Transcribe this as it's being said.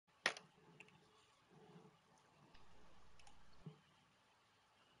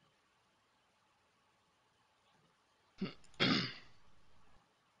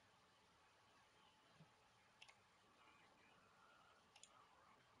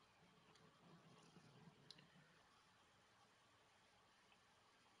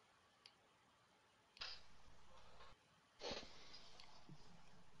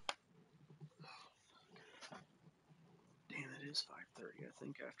10:30. I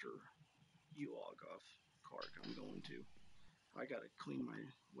think after you log off, Clark, I'm going to. I gotta clean my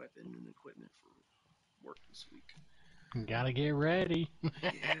weapon and equipment for work this week. Gotta get ready. Yeah,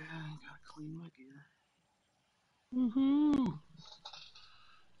 gotta clean my gear. Woohoo!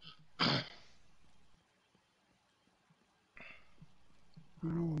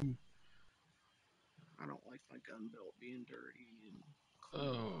 I don't like my gun belt being dirty and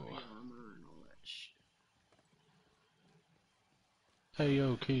body armor and all that shit. Hey,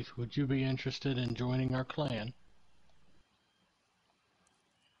 yo, Keith, would you be interested in joining our clan?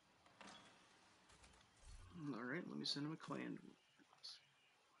 Alright, let me send him a clan.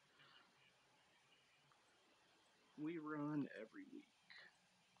 We run every week.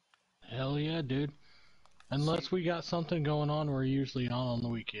 Hell yeah, dude. Unless we got something going on, we're usually on the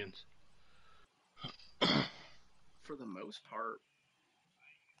weekends. For the most part.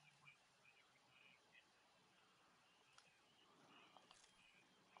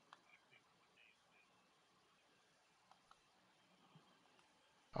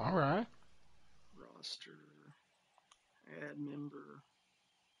 Alright. Roster. Add member.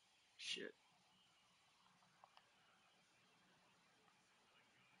 Shit.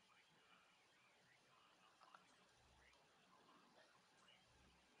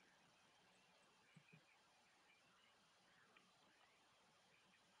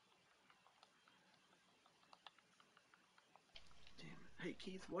 Damn it. Hey,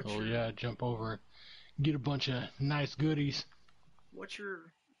 Keith, what's your... yeah, jump over and get a bunch of nice goodies. What's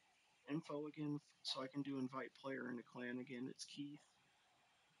your info again so I can do invite player into clan again? It's Keith.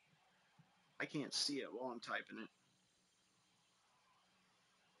 I can't see it while I'm typing it.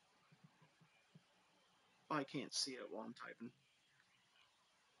 I can't see it while I'm typing.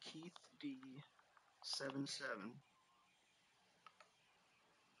 Keith D77.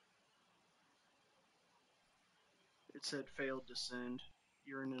 It said failed to send.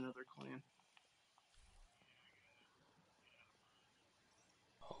 You're in another clan.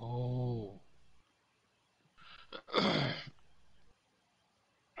 Oh.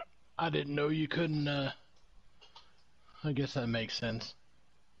 I didn't know you couldn't, I guess that makes sense.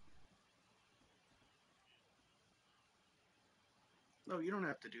 No, you don't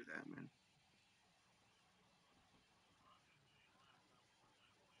have to do that, man.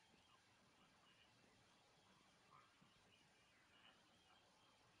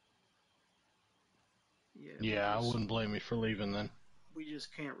 Yeah, I wouldn't blame you for leaving then. We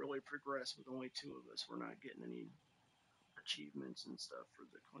just can't really progress with only two of us. We're not getting any achievements and stuff for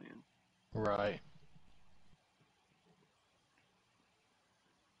the clan. Right.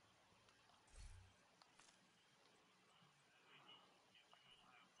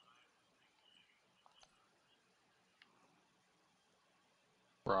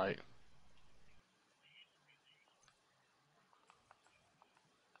 Right.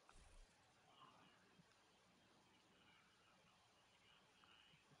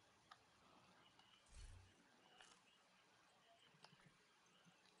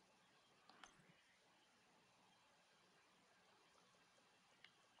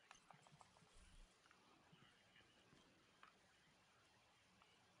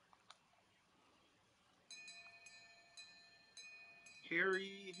 Hear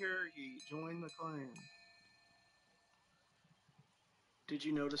ye, join the clan. Did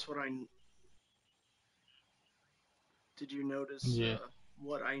you notice what I... Did you notice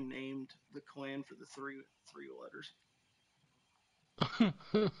what I named the clan for the three letters?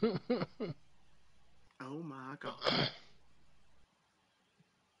 Oh my god.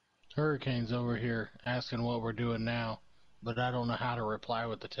 Hurricane's over here asking what we're doing now, but I don't know how to reply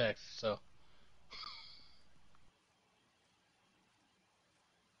with the text, so...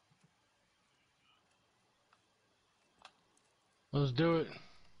 Let's do it.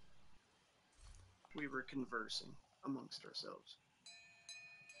 We were conversing amongst ourselves.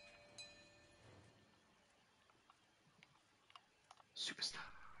 Superstar.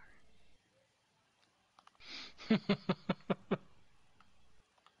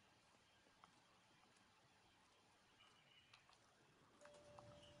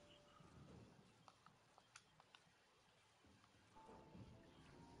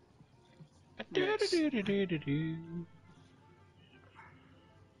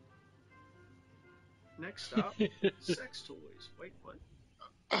 Next stop, sex toys. Wait, what?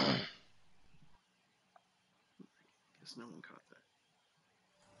 Guess no one caught that.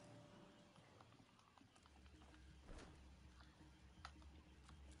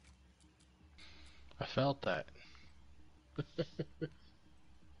 I felt that.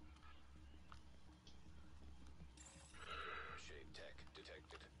 Shade tech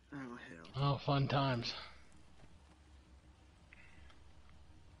detected. Oh hell. Oh, fun times.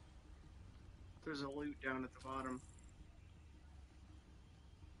 There's a loot down at the bottom.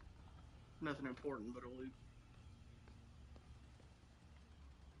 Nothing important, but a loot.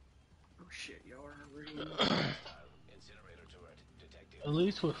 Oh shit, y'all are already in the Incinerator turret detected. At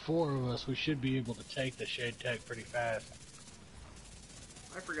least with 4 of us, we should be able to take the shade tech pretty fast.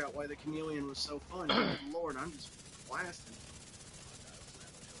 I forgot why the chameleon was so fun. Good lord, I'm just blasting.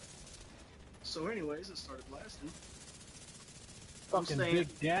 So anyways, it started blasting. Fucking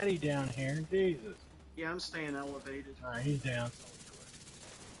Big Daddy down here, Jesus. Yeah, I'm staying elevated. Alright, he's down.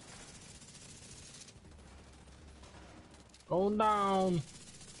 Going down.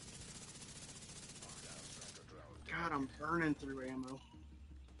 God, I'm burning through ammo.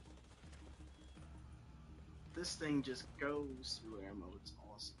 This thing just goes through ammo. It's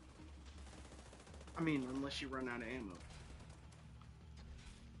awesome. I mean, unless you run out of ammo.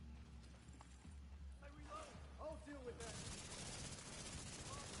 I'll deal with that.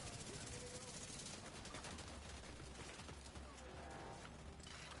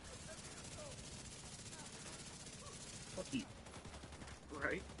 Fuck you.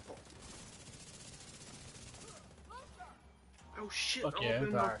 Right? Oh shit, Fuck all yeah, up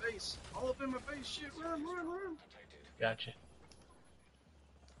in my sorry. face. All up in my face, shit, run, run, run. Gotcha.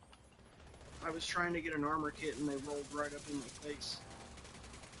 I was trying to get an armor kit and they rolled right up in my face.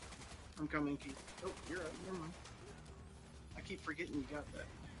 I'm coming, Keith. Oh, you're up, never mind. I keep forgetting you got that.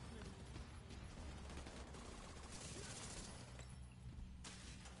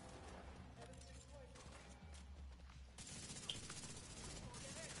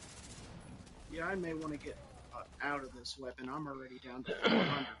 Yeah, I may want to get out of this weapon. I'm already down to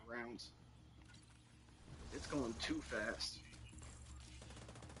 400 rounds. It's going too fast.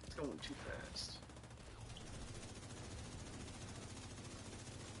 It's going too fast.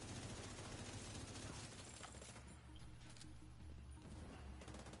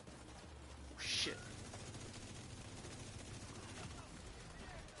 Oh, shit.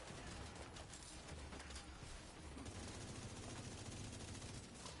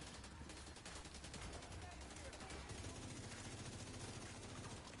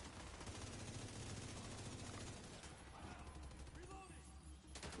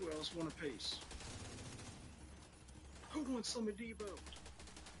 Who else want a piece? Who wants some of Debo?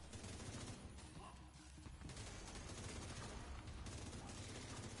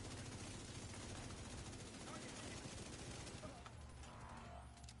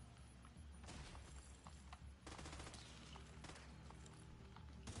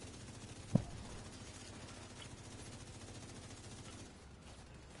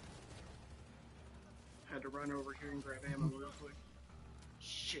 Had to run over here and grab ammo real quick.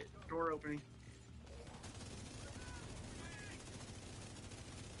 Shit, door opening.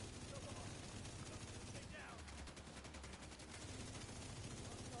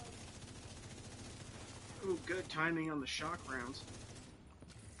 Ooh, good timing on the shock rounds.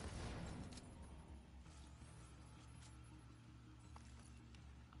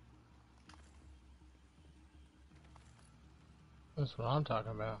 That's what I'm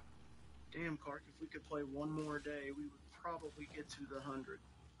talking about. Damn, Clark, if we could play one more day, we would probably get to the 100.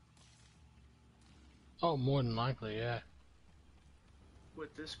 Oh, more than likely, yeah.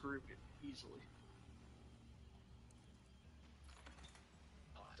 With this group, easily.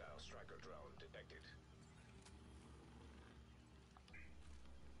 Hostile striker drone detected.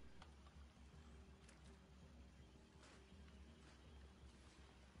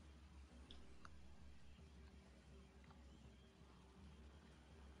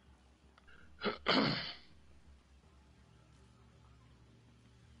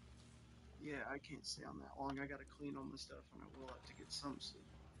 Yeah, I can't stay on that long. I gotta clean all my stuff, and I will have to get some sleep.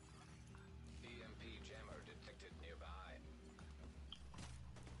 EMP jammer detected nearby.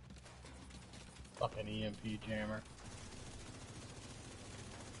 Fucking EMP jammer.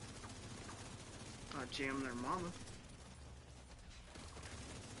 Jam their mama.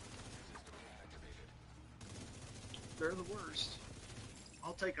 They're the worst.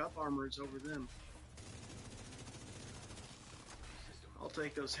 I'll take up armors over them. I'll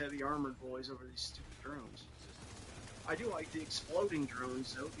take those heavy armored boys over these stupid drones. I do like the exploding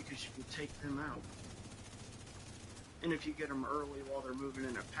drones, though, because you can take them out. And if you get them early while they're moving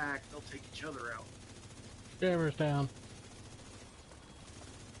in a pack, they'll take each other out. Jammer's down.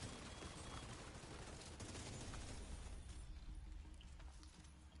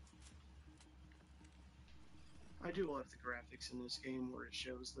 I do love the graphics in this game where it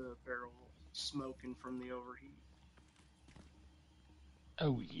shows the barrel smoking from the overheat.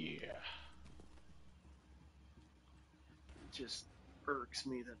 Oh, yeah. It just irks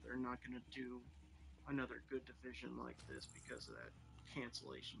me that they're not going to do another good division like this because of that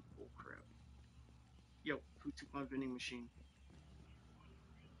cancellation bullcrap. Yo, who took my vending machine?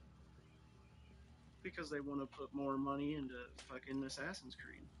 Because they want to put more money into fucking Assassin's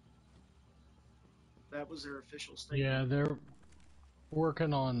Creed. That was their official statement. Yeah, they're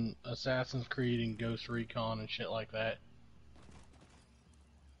working on Assassin's Creed and Ghost Recon and shit like that.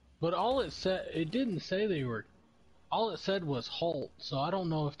 But all it said, it didn't say they were. All it said was halt. So I don't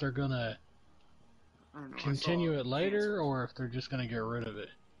know if they're gonna I don't know. continue it later canceled. or if they're just gonna get rid of it.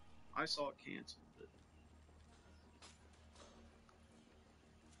 I saw it canceled. But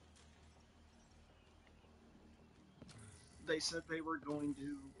they said they were going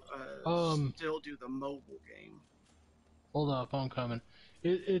to still do the mobile game. Hold up, I'm coming.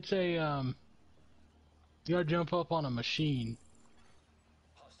 It's a you gotta jump up on a machine.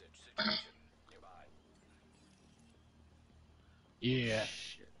 Hostage situation nearby. Yeah.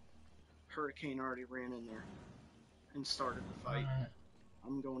 Shit. Hurricane already ran in there and started the fight. Alright.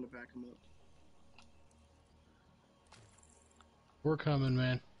 I'm going to back him up. We're coming,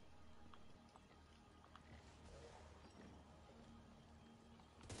 man.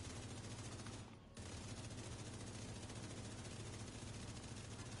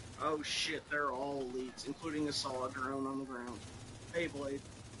 Oh shit, they're all elites, including a solid drone on the ground. Hey, Blade.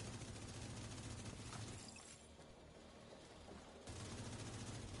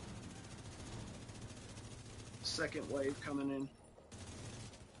 Second wave coming in.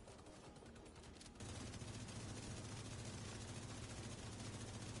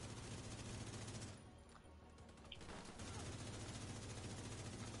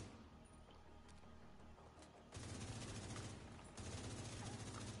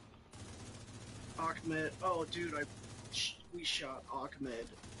 Ahmed. Oh, dude, we shot Ahmed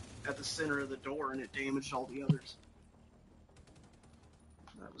at the center of the door and it damaged all the others.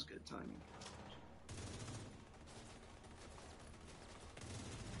 That was good timing.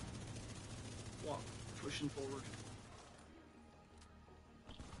 Walk, pushing forward.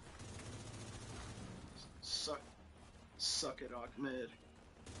 Suck it, Ahmed.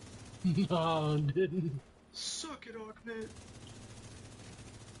 No, didn't. Suck it, Ahmed.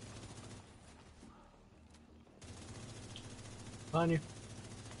 On you.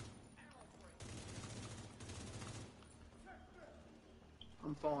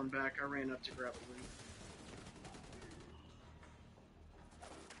 I'm falling back. I ran up to grab a loot.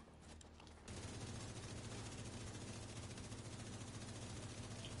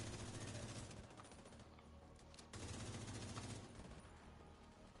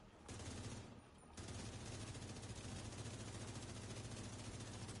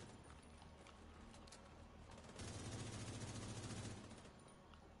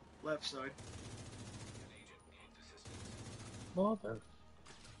 Left side. An agent needs assistance. Mother.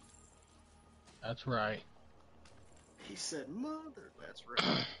 That's right. He said, "Mother." That's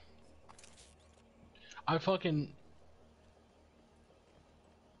right. I fucking...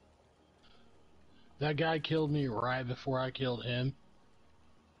 That guy killed me right before I killed him.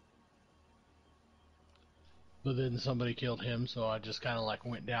 But then somebody killed him, so I just kind of like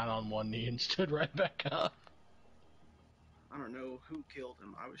went down on one knee and stood right back up. I don't know who killed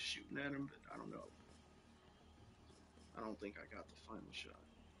him. I was shooting at him, but I don't know. I don't think I got the final shot.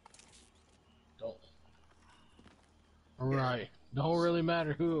 Don't. Right. Don't really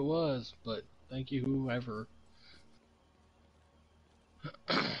matter who it was, but thank you, whoever.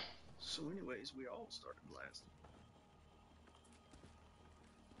 So anyways, we all started blasting.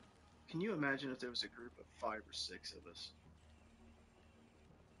 Can you imagine if there was a group of 5 or 6 of us?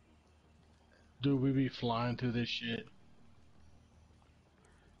 Dude, we be flying through this shit.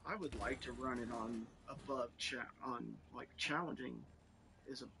 I would like to run it on above on like challenging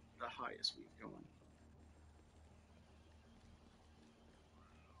is the highest we've gone.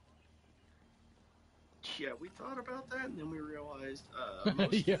 Yeah, we thought about that, and then we realized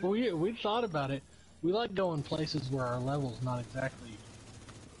most Yeah, we thought about it. We like going places where our level's not exactly...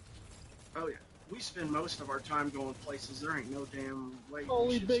 Oh yeah, we spend most of our time going places there ain't no damn way.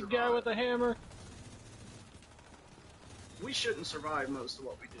 Holy big guy with a hammer! We shouldn't survive most of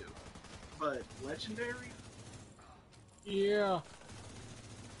what we do, but legendary? Yeah.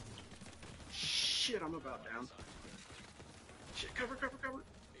 Shit, I'm about down. Shit, cover. Fuck. Agent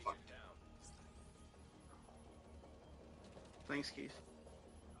down. Thanks, Keith.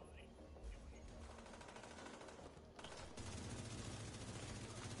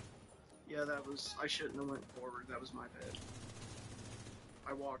 Yeah, I shouldn't have went forward. That was my bad.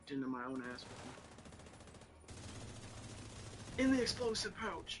 I walked into my own ass. In the explosive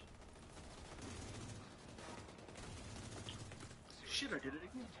pouch. Shit, I did it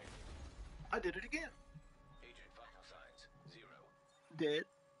again. I did it again. Agent vital signs 0. Dead.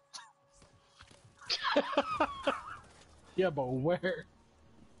 Yeah, but where?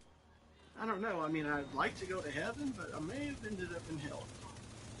 I don't know. I mean, I'd like to go to heaven, but I may have ended up in hell.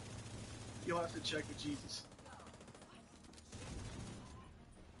 You'll have to check with Jesus.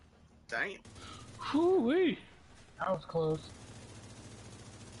 Damn. Whoo-wee. That was close.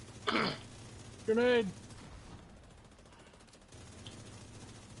 Grenade.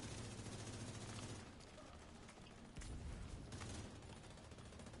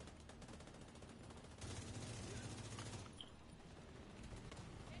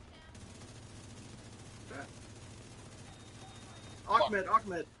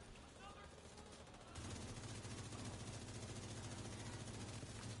 Ahmed.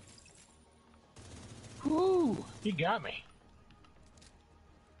 Whoo! He got me.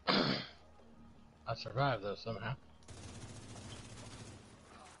 I survived though somehow.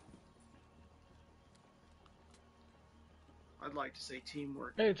 I'd like to say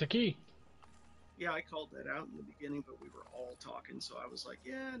teamwork. Hey, it's a key. Yeah, I called that out in the beginning, but we were all talking, so I was like,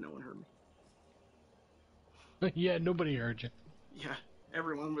 yeah, no one heard me. Yeah, nobody heard you. Yeah,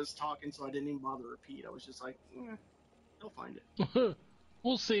 everyone was talking, so I didn't even bother to repeat. I was just like, they'll find it.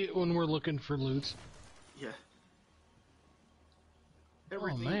 We'll see it when we're looking for loot. Yeah.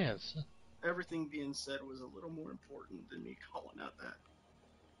 Oh man. Everything being said was a little more important than me calling out that.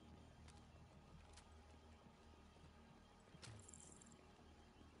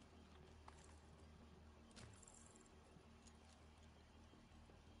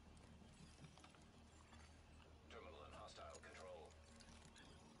 Terminal in hostile control.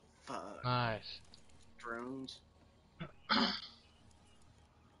 Fuck. Nice. Drones.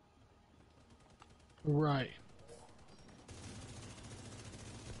 Right.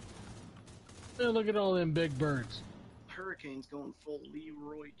 Hey, look at all them big birds. Hurricane's going full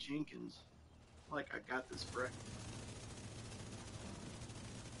Leroy Jenkins. Like, I got this, bruh.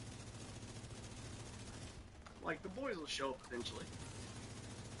 Like, the boys will show up eventually.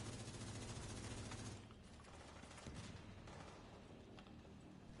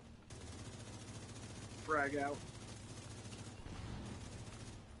 Frag out.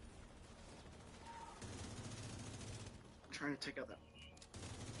 I'm trying to take out that.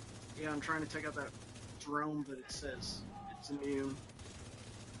 Yeah, I'm trying to take out that drone that it says it's immune.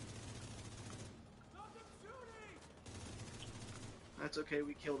 That's okay,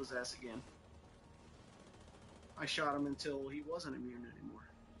 we killed his ass again. I shot him until he wasn't immune anymore.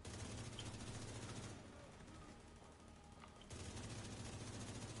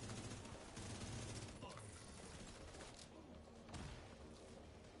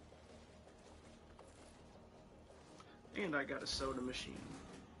 And I got a soda machine.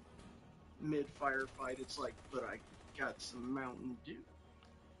 Mid-firefight, it's like, but I got some Mountain Dew.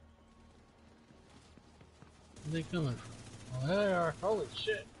 Where are they coming from? Oh, there they are. Holy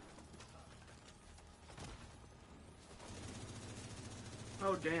shit.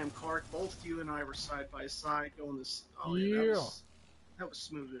 Oh damn, Clark, both you and I were side by side going this. Oh Yeah. yeah, that was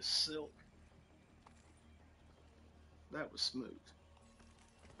smooth as silk. That was smooth.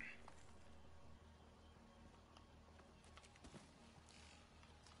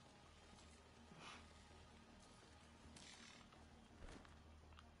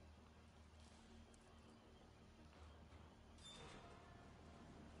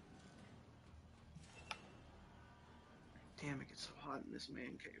 Damn, it gets so hot in this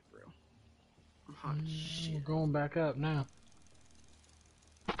man cave, bro. I'm hot as We're shit. going back up now.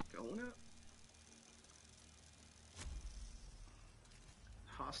 Going up.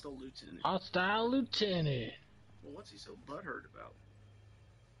 Hostile lieutenant. Hostile lieutenant. Well, what's he so butthurt about?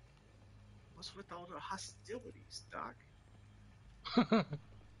 What's with all the hostilities, Doc?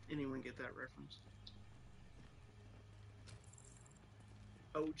 Anyone get that reference?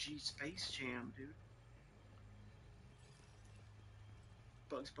 OG Space Jam, dude.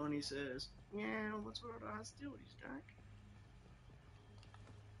 Bugs Bunny says, yeah, what's with all the hostilities, Doc?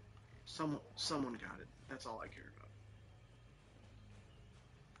 Someone got it. That's all I care about.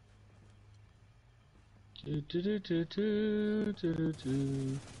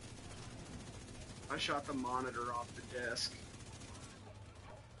 I shot the monitor off the desk.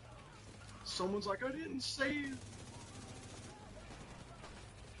 Someone's like, I didn't save.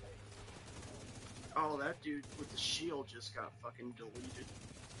 Oh, that dude with the shield just got fucking deleted.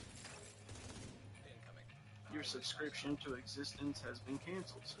 Incoming. Your subscription to existence has been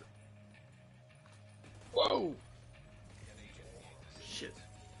canceled, sir. Whoa! An agent needs assistance. Shit.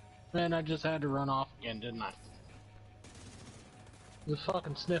 Man, I just had to run off again, didn't I? There's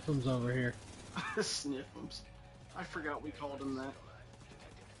fucking sniffums over here. Sniffums. I forgot we called him that.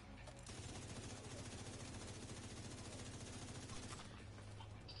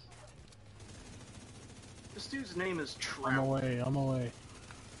 This dude's name is Trout. I'm away, I'm away.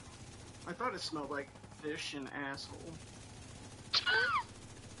 I thought it smelled like fish and asshole.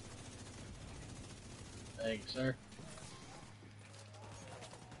 Thank you, sir.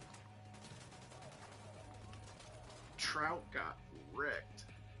 Trout got wrecked.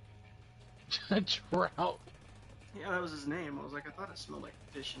 Trout. Yeah, that was his name. I was like, I thought it smelled like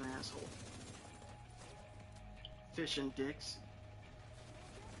fish and asshole. Fish and dicks.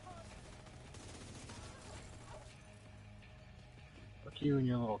 Fuck you and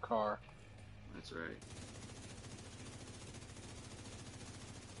your little car. That's right.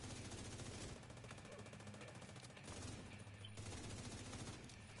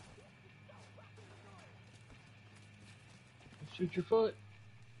 Shoot your foot.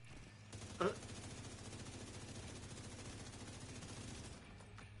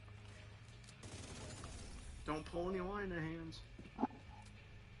 Don't pull any line of hands.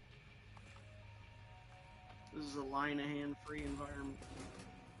 This is a line of hand free environment.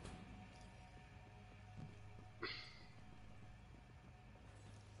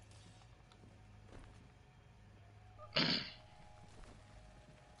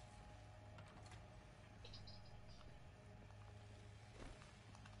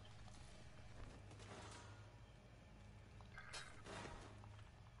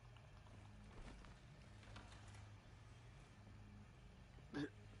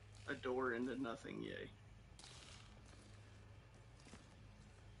 A door into nothing, yay.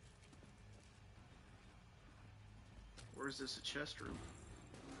 Or is this a chest room?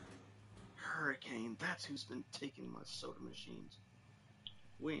 Hurricane, that's who's been taking my soda machines.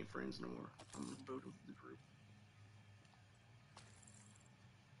 We ain't friends no more. I'm gonna boot him from the group.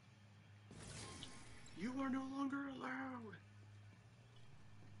 You are no longer allowed.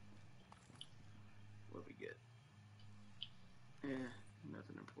 What we get?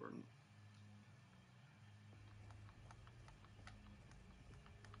 Nothing important.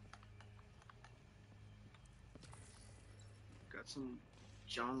 Got some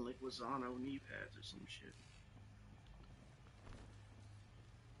John Leguizamo knee pads or some shit.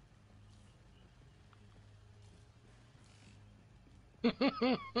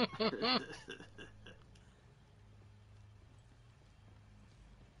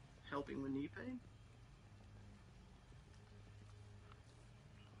 Helping with knee pain?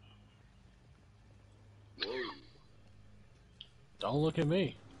 Whoa. Don't look at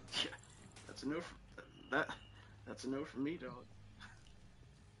me. Yeah, that's a no for that's a no for me, dog.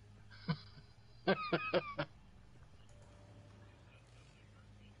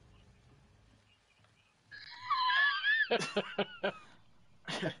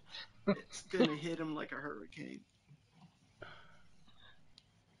 It's gonna hit him like a hurricane.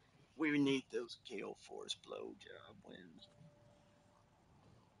 We need those Gale Force blowjob wins.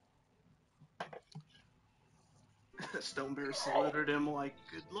 Stone Bear saluted him like,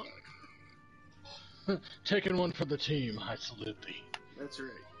 good luck. Taking one for the team, I salute thee. That's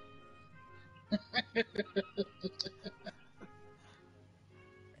right.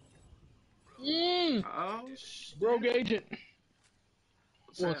 Oh, shit. Rogue agent.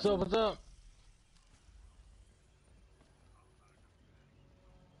 What's up, happening? what's up?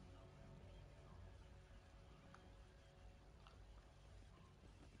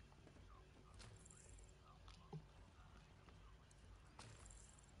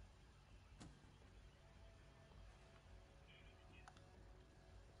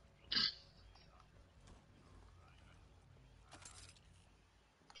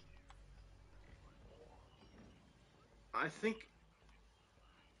 I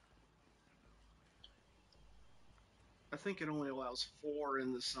think it only allows 4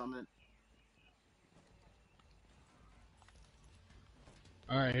 in the summit.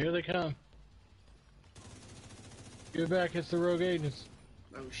 Alright, here they come. Get back, it's the rogue agents.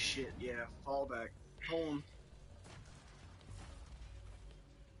 Oh shit, yeah, fall back. Pull him.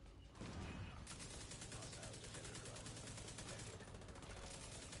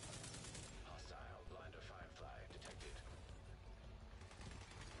 Hostile blinder firefly detected.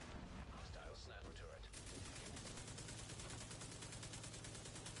 Hostile sniper turret.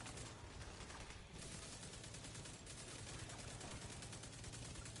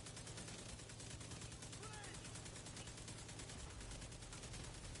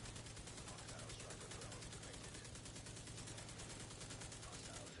 Hostile striker drone detected.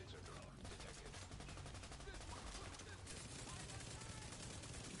 Hostile phaser drone detected.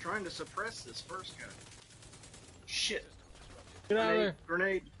 I'm trying to suppress this first guy. Shit. System disrupted. Get out of there.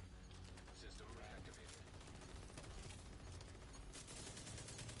 Grenade. System reactivated.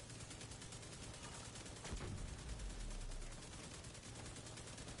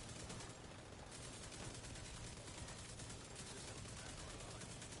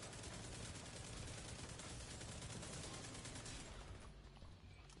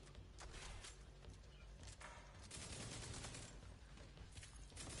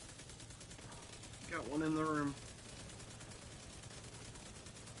 Got one in the room.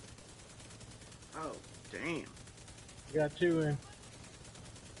 Oh, damn. You got two in.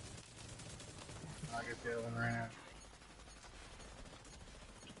 I guess the other one ran out.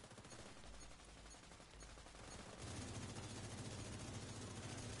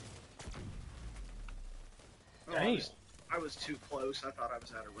 Oh, Damn. I was too close. I thought I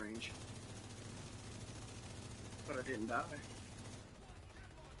was out of range. But I didn't die.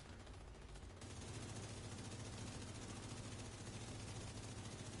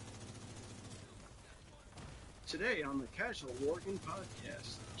 Today on the CasualWorgen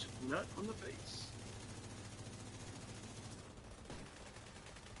podcast, nut on the face.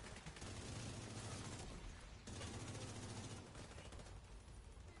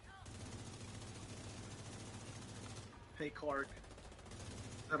 Hey Clark,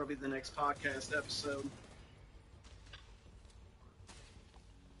 that'll be the next podcast episode.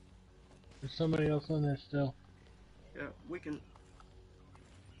 There's somebody else in there still. Yeah, we can.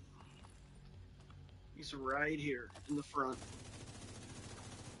 He's right here in the front.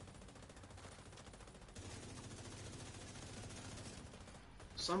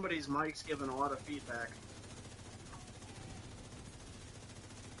 Somebody's mic's giving a lot of feedback.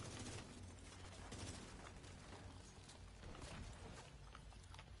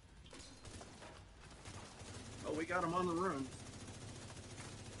 Oh, we got him on the run.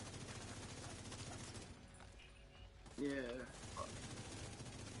 Yeah.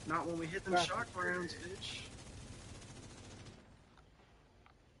 Not when we hit them shock rounds, bitch.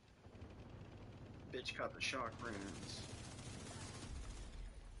 Bitch caught the shock rounds.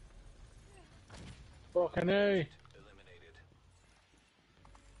 Fucking A. Eliminated.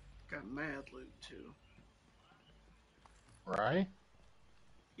 Got mad loot too. Right?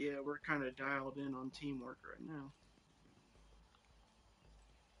 Yeah, we're kind of dialed in on teamwork right now.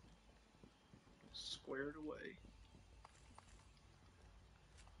 Squared away.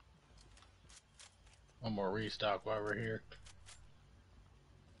 One more restock while we're here.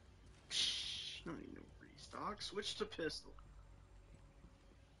 Psh, no need no restock. Switch to pistol.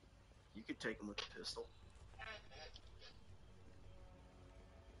 You could take him with a pistol.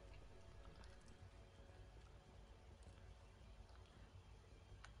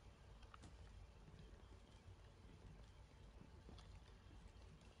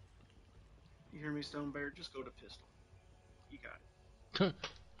 You hear me, Stone Bear? Just go to pistol. You got it.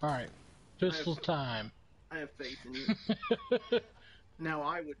 Alright. Pistol time. I have faith in you. Now,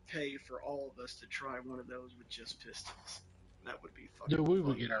 I would pay for all of us to try one of those with just pistols. That would be fucking Dude, we funny.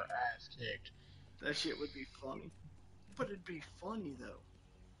 would get our ass kicked. That shit would be funny. But it'd be funny, though.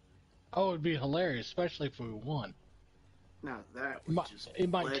 Oh, it'd be hilarious, especially if we won. Now, that would just be It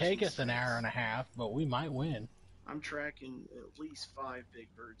might take us an legend hour status. and a half, but we might win. I'm tracking at least 5 big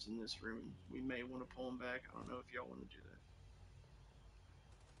birds in this room. We may want to pull them back. I don't know if y'all want to do that.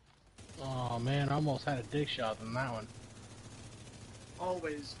 Oh man, I almost had a dick shot in that one.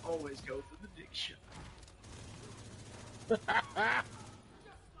 Always go for the dick shot.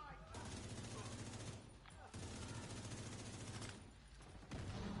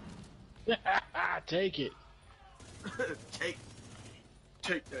 Take it. Take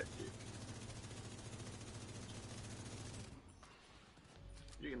that dick.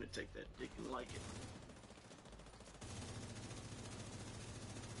 You're gonna take that dick and like it.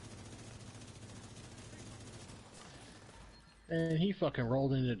 And he fucking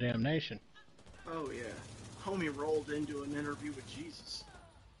rolled into damnation. Oh yeah. Homie rolled into an interview with Jesus.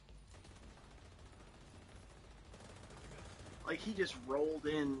 Like he just rolled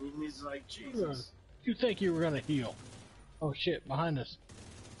in and he's like, Jesus. You think you were gonna heal? Oh shit, behind us.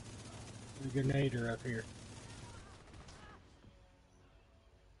 There's a grenader up here.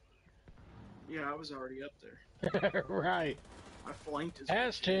 Yeah, I was already up there. Right. I flanked his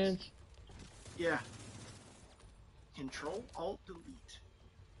Past bitches. tense. Yeah. Control Alt Delete.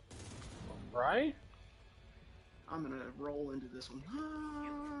 Right? I'm gonna roll into this one.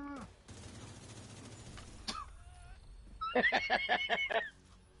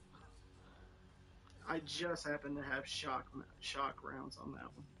 I just happened to have shock rounds on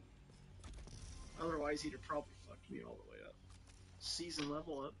that one. Otherwise, he'd have probably fucked me all the way up. Season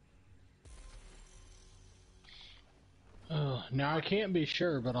level up. Now I can't be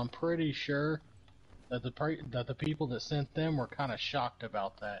sure, but I'm pretty sure that the people that sent them were kind of shocked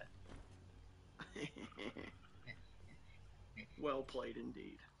about that. Well played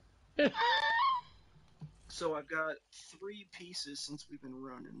indeed. So I've got 3 pieces since we've been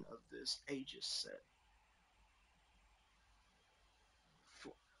running of this Aegis set.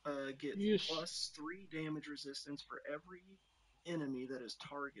 Get Yes. plus 3 damage resistance for every enemy that is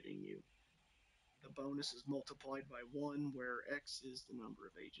targeting you. the bonus is multiplied by 1, where X is the number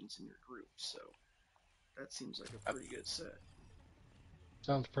of agents in your group. So that seems like a pretty good set.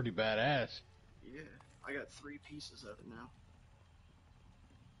 Sounds pretty badass. Yeah, I got 3 pieces of it now.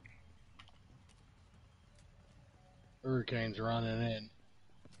 Hurricane's running in.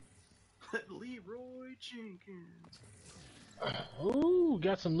 Leroy Jenkins. Ooh,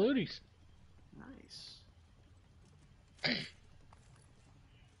 got some looties. Nice. Shit.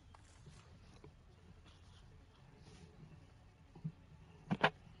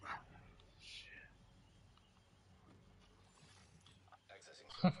 Accessing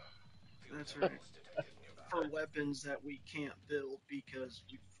server. Field That's right. terminals detected nearby. For weapons that we can't build because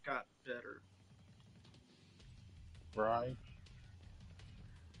we've got better. Right.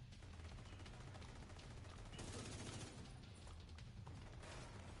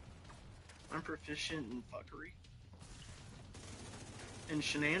 I'm proficient in fuckery. In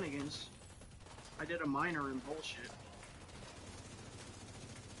Shenanigans. I did a minor in bullshit.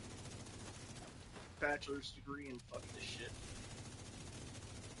 Bachelor's degree in fuck this shit.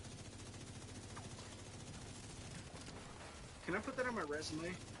 Can I put that on my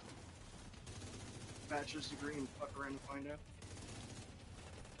resume? Bachelor's degree in fuck around and find out.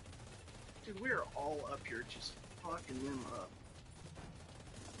 Dude, we are all up here just fucking them up.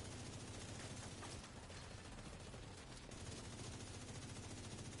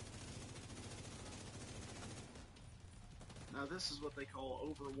 Now this is what they call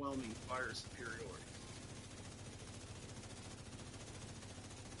overwhelming fire superiority.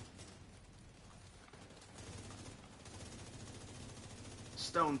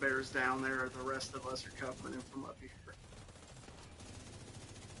 Stone bears down there, the rest of us are covering him from up here.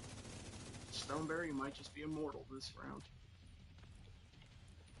 Stone bear, you might just be immortal this round.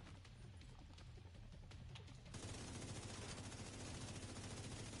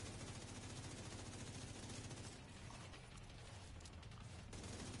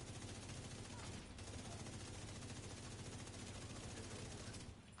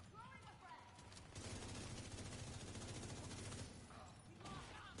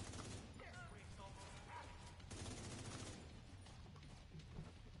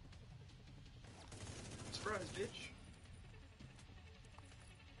 Surprise, bitch.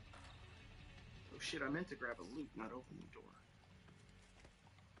 Oh shit, I meant to grab a loot, not open the door.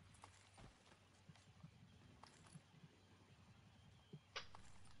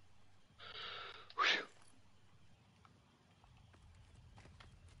 Whew.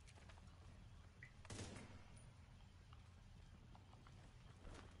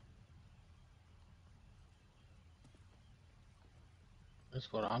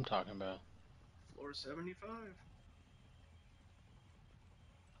 That's what I'm talking about. Floor 75.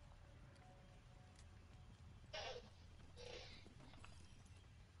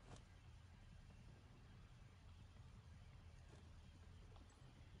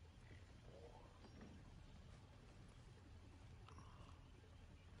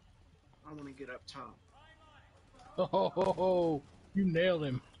 I want to get up top. Oh, you nailed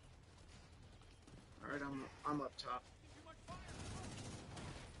him. Alright, I'm up top.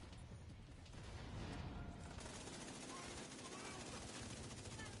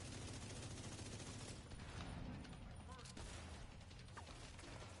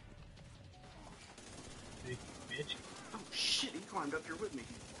 Big bitch. Oh shit, he climbed up here with me.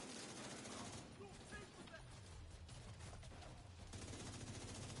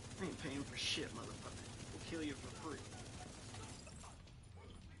 I ain't paying for shit, motherfucker. We'll kill you for free.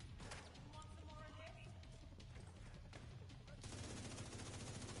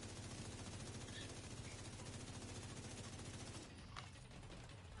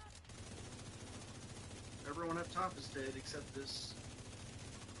 Everyone up top is dead except this.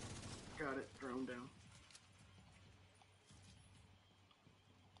 Got it, drone down.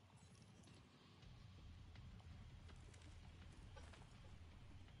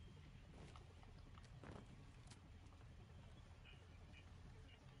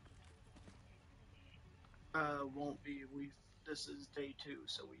 Won't be. This is day 2,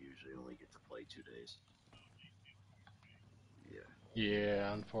 so we usually only get to play 2 days. Yeah.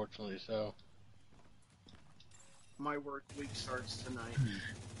 Yeah, unfortunately so. My work week starts tonight.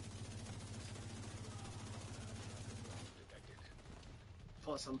 Detected.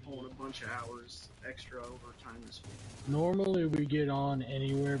 Plus, I'm pulling a bunch of hours extra overtime this week. Normally we get on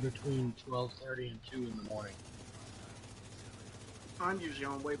anywhere between 12:30 and 2 in the morning. I'm usually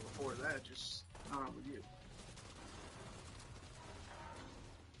on way before that, just not on with you.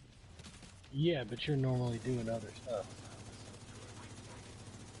 Yeah, but you're normally doing other stuff.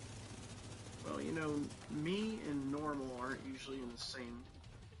 Well, you know, me and normal aren't usually in the same,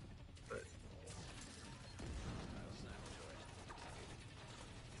 but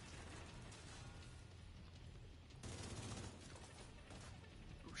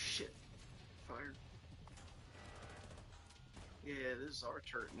this is our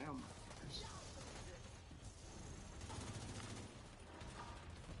turret now, motherfuckers.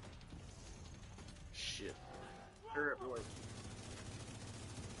 Shit. They're everywhere.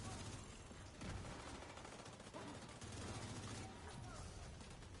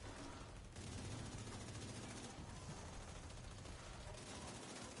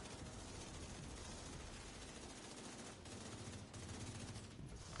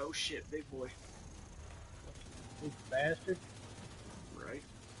 Oh shit, big boy. Big bastard. Right.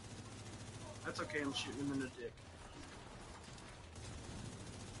 That's okay, I'm shooting him in the dick.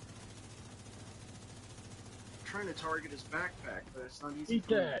 I'm trying to target his backpack, but it's not easy Eat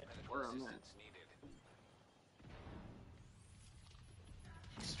for me that. where I'm at.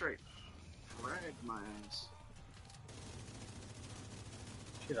 He straight fragged my ass.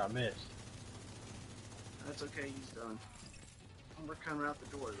 Shit, I missed. That's okay, he's done. We're coming out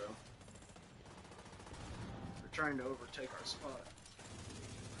the door, though. They're trying to overtake our spot.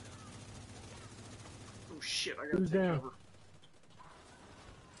 Oh shit, I gotta Who's take down? cover.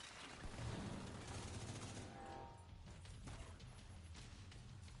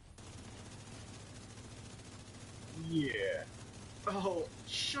 Yeah. Oh,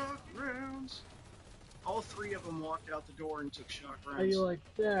 shock rounds! All three of them walked out the door and took shock rounds. How you like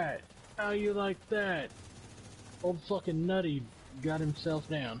that? How you like that? Old fucking Nutty got himself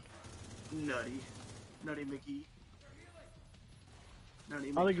down. Nutty. Nutty McGee.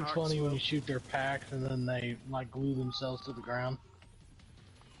 Nutty I think it's funny when McCoxwell. you shoot their packs and then they like glue themselves to the ground.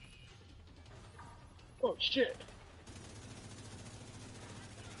 Oh shit!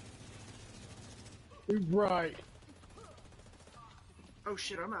 You're right. Oh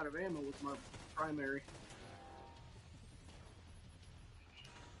shit, I'm out of ammo with my primary.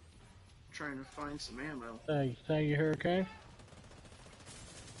 Trying to find some ammo. Thank you, Hurricane.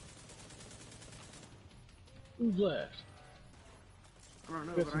 Who's left? I don't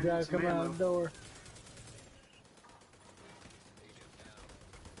know, Got but some I need guys some coming ammo. out the door.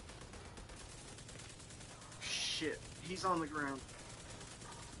 Shit, he's on the ground.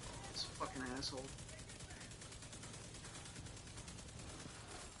 This fucking asshole.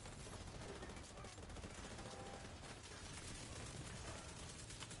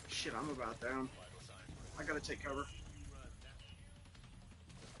 Shit, I'm about down. I gotta take cover.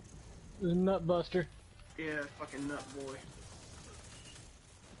 There's a Nutbuster. Yeah, fucking nut boy.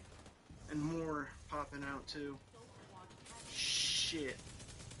 And more popping out too. Shit.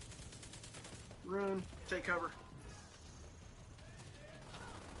 Run. Take cover.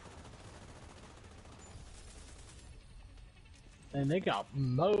 And they got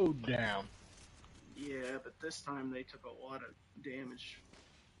mowed down. Yeah, but this time they took a lot of damage.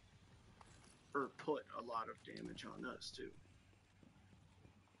 Or put a lot of damage on us too.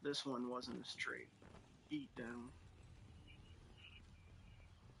 This one wasn't a straight beat down.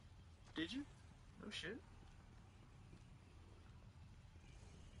 Did you? Oh shit.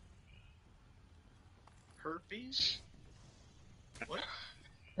 Herpes? What?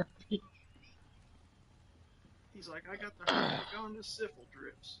 He's like, I got the herpes on the syphil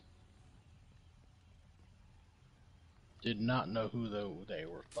drips. Did not know who they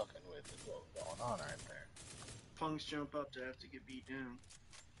were fucking with is what was going on right there. Punks jump up to have to get beat down.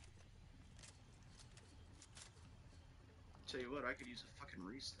 Tell you what, I could use a fucking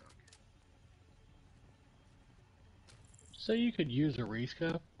restock. So you could use a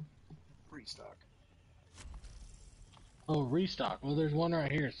rescope? Restock. Oh, restock. Well, there's one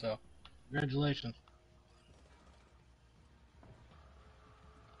right here, so congratulations.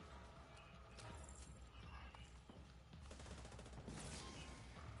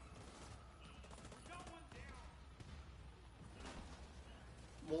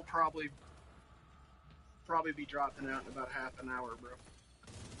 We'll probably be dropping out in about half an hour, bro.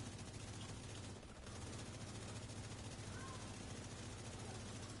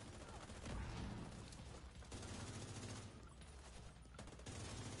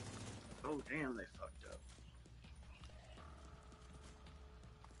 Oh damn, they fucked up.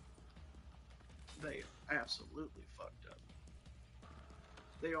 They absolutely fucked up.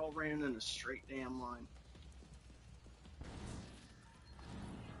 They all ran in a straight damn line.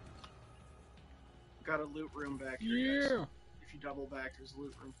 Got a loot room back here, guys. Yeah. If you double back, there's a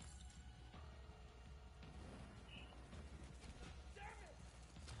loot room.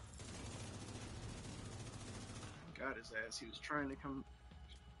 Got his ass. He was trying to come.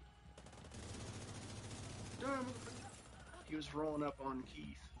 He was rolling up on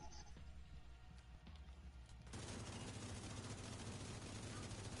Keith.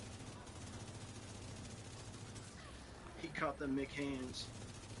 He caught the Mick hands.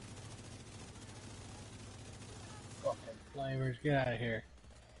 Fucking Flamers, get out of here.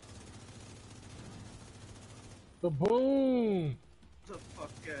 Ba-boom! The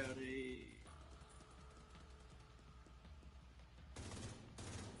fuck out of here.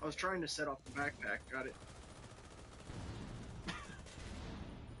 I was trying to set off the backpack, got it.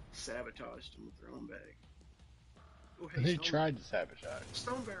 Sabotaged him with their own bag. Oh, hey, They Stone tried to sabotage.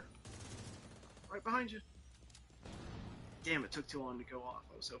 Stone Bear. Right behind you. Damn, it took too long to go off.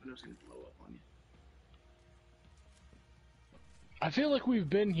 I was hoping it was going to blow up on you. I feel like we've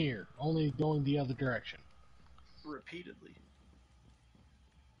been here, only going the other direction. Repeatedly.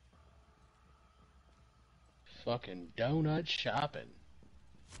 Fucking donut shopping.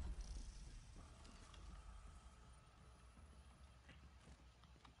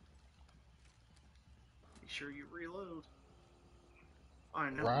 Make sure you reload. I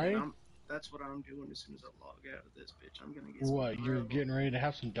know, Right? man. That's what I'm doing as soon as I log out of this bitch. I'm gonna get some What, you're grub. getting ready to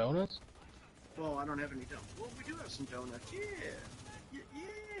have some donuts? Well, I don't have any donuts. Well, we do have some donuts. Yeah. Yeah.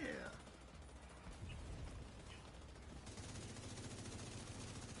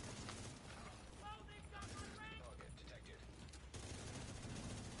 Target detected.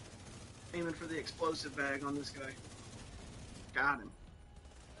 Aiming for the explosive bag on this guy. Got him.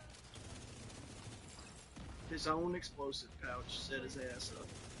 His own explosive pouch set his ass up.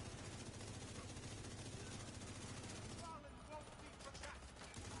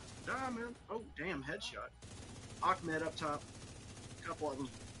 Die, man. Oh, damn, headshot. Ahmed up top. Couple of them.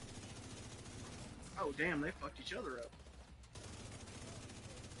 Oh, damn, they fucked each other up.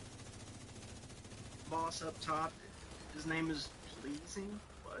 Boss up top. His name is Pleasing?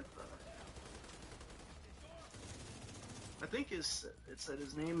 What the? I think it said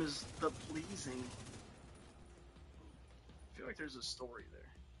his name is The Pleasing. I feel like there's a story there.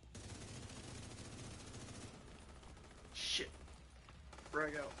 Shit.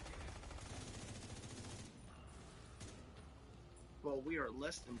 Frag out. Well, we are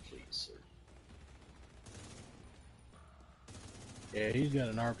less than pleased, sir. Yeah, he's got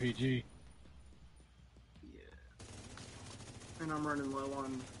an RPG. Yeah. And I'm running low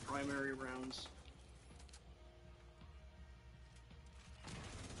on primary rounds.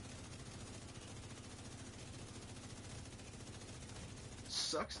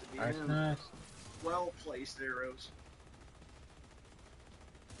 Sucks to be Nice, in. nice. Well placed arrows.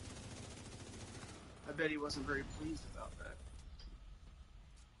 I bet he wasn't very pleased about that.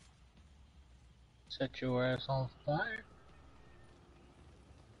 Set your ass on fire.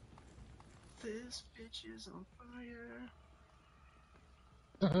 This bitch is on fire.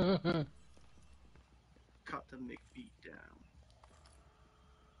 Caught the McBeat down.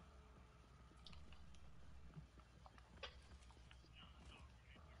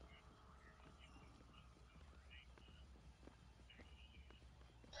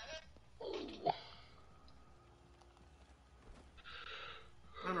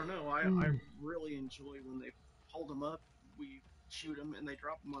 I don't know. I really enjoy when they hold them up, we shoot them, and they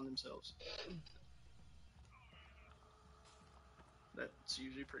drop them on themselves. That's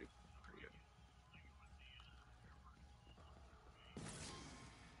usually pretty good.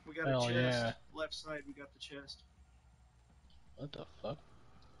 We got Hell a chest. yeah. Left side, we got the chest. What the fuck?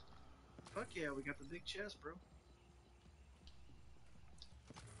 Fuck yeah, we got the big chest, bro.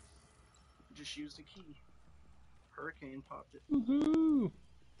 Just used a key. Hurricane popped it. Woohoo!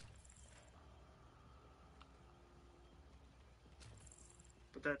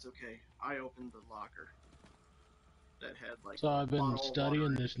 But that's okay. I opened the locker that had like. So I've been bottle of studying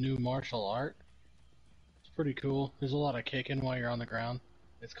water in it. this new martial art. It's pretty cool. There's a lot of kicking while you're on the ground.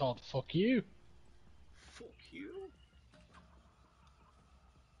 It's called Fuck You. Fuck you.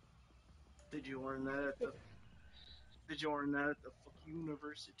 Did you learn that at the? Did you learn that at the fuck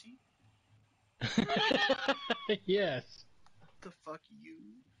university? Yes. The fuck you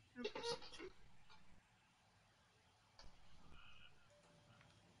university.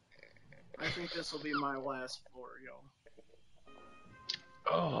 I think this will be my last floor, y'all.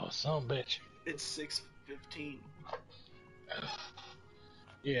 Oh, son of a bitch. It's 6:15.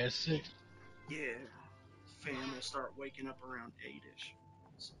 Yeah, it's 6. Yeah, fam will start waking up around 8ish.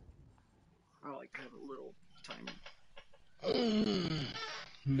 So I like to have a little time.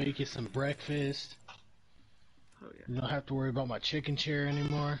 Make you some breakfast. Oh yeah. You don't have to worry about my chicken chair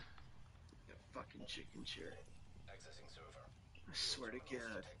anymore. That fucking chicken chair. Accessing server. I swear to God.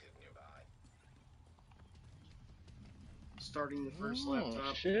 Detected nearby. Starting the first Oh,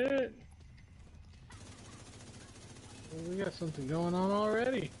 laptop. shit. Well, we got something going on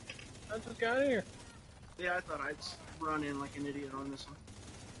already. I just got here. Yeah, I thought I'd run in like an idiot on this one.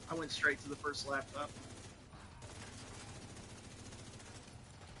 I went straight to the first laptop.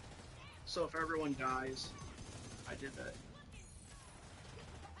 So if everyone dies, I did that.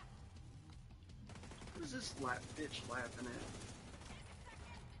 What is this bitch laughing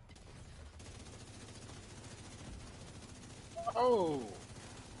at? Oh!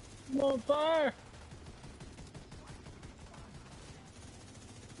 I'm on fire!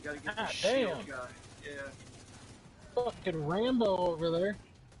 You gotta get Ah, the shield damn. guy. Yeah. Fucking Rambo over there.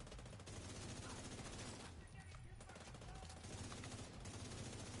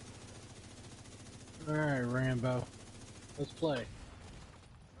 Alright, Rambo. Let's play.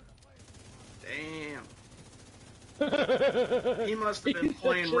 Damn. He must have been He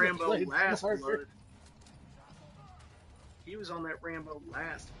playing should've Rambo played Last smarter. Blood. He was on that Rambo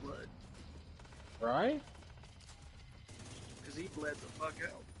Last Blood. Right? Because he bled the fuck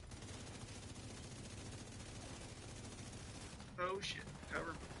out. Oh shit.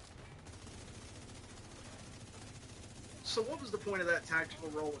 Cover. So what was the point of that tactical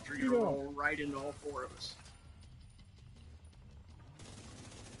roll if you're gonna roll right into all four of us?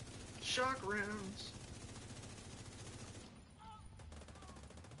 Shock rounds.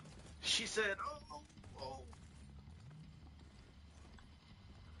 She said, oh, oh.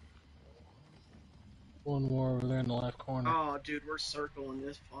 One more over there in the left corner. Oh, dude, we're circling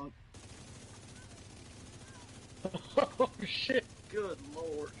this punk. Oh shit! Good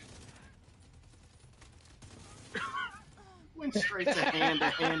lord. Went straight to hand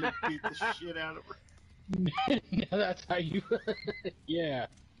and beat the shit out of her. Now that's how you. Yeah.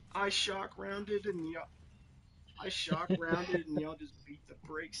 I shock rounded and y'all just beat the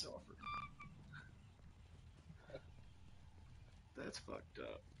brakes off her. That's fucked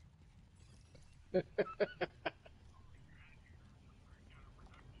up.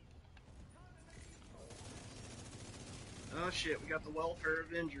 Oh shit, we got the Welfare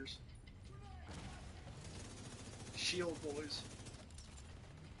Avengers. Shield boys.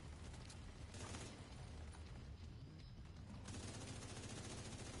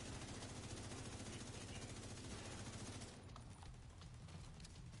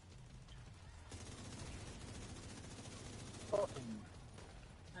 Fucking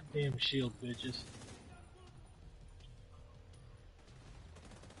goddamn shield bitches.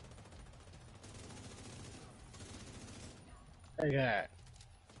 Hey, that.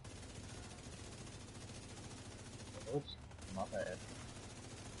 Oops, my bad.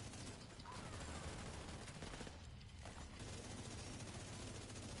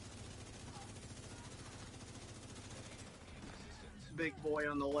 Big boy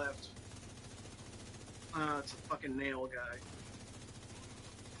on the left. It's a fucking nail guy.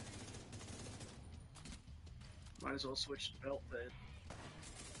 Might as well switch to belt fed.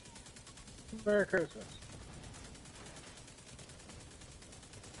 Merry Christmas.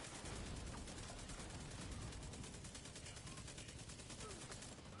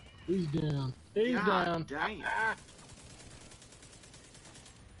 He's down. He's God down. damn. Ah.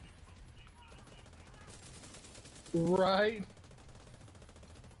 Right?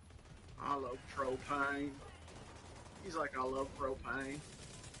 I love propane. He's like, I love propane.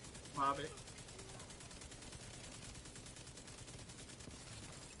 Bobby.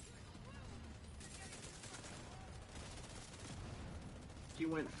 He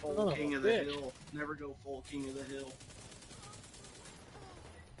went full King of the bitch. Hill. Never go full King of the Hill.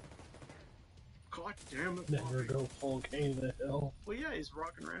 God damn it, Never Bobby. go full King of the Hill. Well, yeah, he's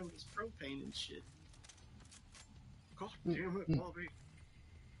rocking around with his propane and shit. God damn it, Bobby.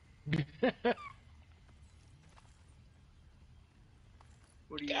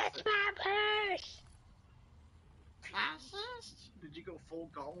 What do you think? my purse! Classist? Did you go full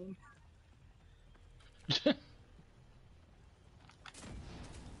Gollum?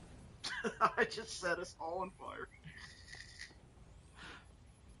 I just set us all on fire.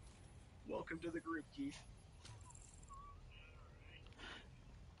 Welcome to the group, Keith.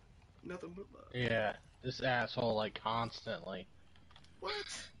 Nothing but love. Yeah, this asshole, like, constantly. What?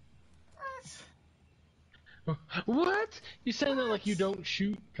 What? You saying that like you don't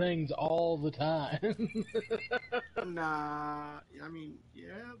shoot things all the time? What? Nah. I mean,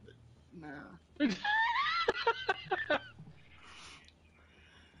 yeah, but nah.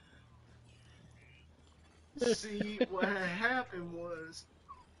 See, what happened was...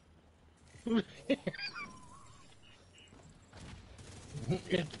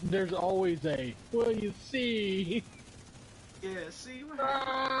 There's always a, well, you see. Yeah, see what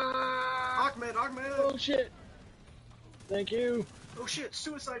happened? Ahmed! Oh shit. Thank you. Oh shit,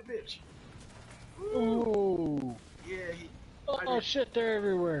 suicide bitch! Ooh. Yeah, Oh shit, they're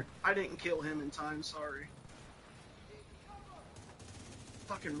everywhere. I didn't kill him in time, sorry.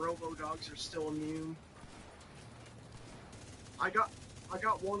 Fucking robo-dogs are still immune. I got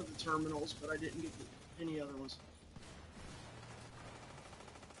one of the terminals, but I didn't get any other ones.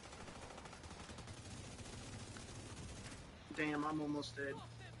 damn, I'm almost dead.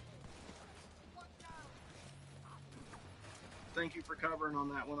 Thank you for covering on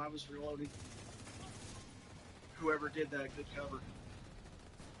that one. I was reloading. Whoever did that, good cover.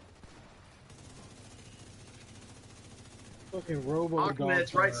 Fucking robo dog.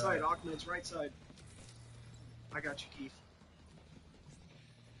 Ahmed's right side. Ahmed's right side. I got you, Keith.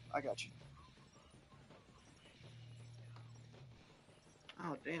 I got you.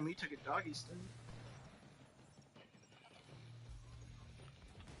 Oh, damn, he took a doggy stone.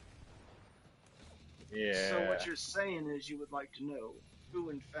 Yeah. So what you're saying is you would like to know who,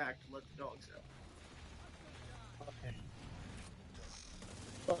 in fact, let the dogs out.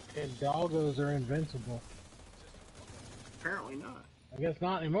 Fucking doggos are invincible. Apparently not. I guess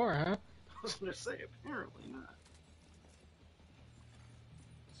not anymore, huh? I was going to say, apparently not.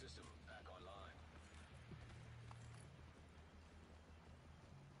 System back online.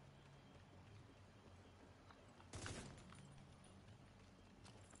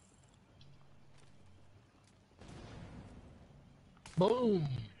 Boom!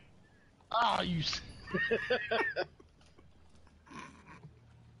 Ah, you.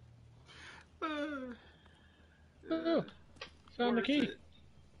 Found the Worth key. it.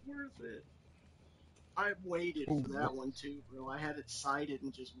 Worth it. I waited for that one too, bro. I had it sighted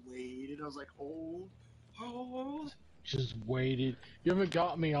and just waited. I was like, hold. Just waited. You haven't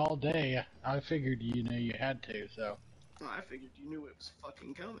got me all day. I figured you had to, so. Well, I figured you knew it was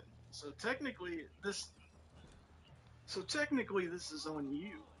fucking coming. So technically this is on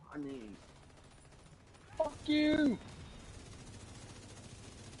you. I mean, Fuck you!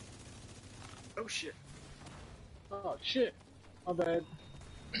 oh shit. Oh shit. My bad.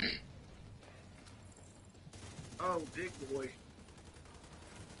 Oh, big boy.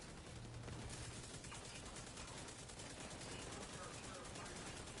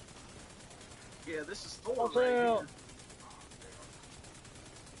 Yeah, this is Thor Watch right out. here.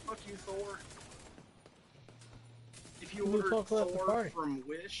 Fuck you, Thor. If you Who the ordered fuck left the Thor party? from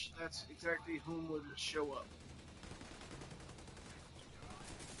Wish, that's exactly whom would show up.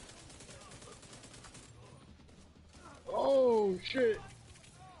 Oh shit.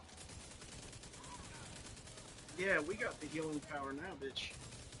 Yeah, we got the healing power now, bitch.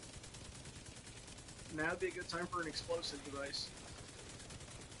 Now would be a good time for an explosive device.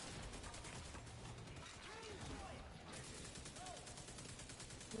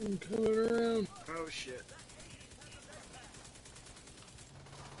 I'm coming around. Oh shit.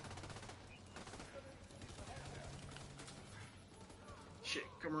 Shit,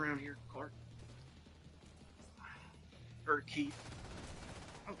 come around here, Clark. Or Keith.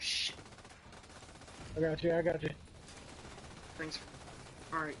 Oh shit. I got you. Thanks.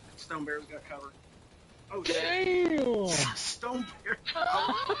 Alright, Stone Bear's got cover. Oh Damn! shit. Stone Bear.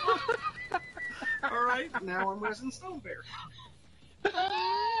 Alright, now I'm resing Stone Bear.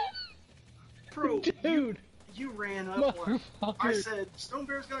 Bro, Dude! you ran up one. Motherfucker! I said, Stone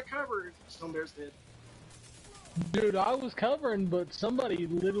Bear's got cover. Stone Bear's dead. Dude, I was covering, but somebody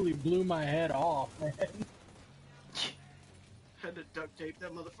literally blew my head off, man. Had to duct tape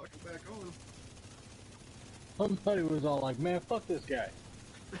that motherfucker back on. Somebody was all like, man, fuck this guy.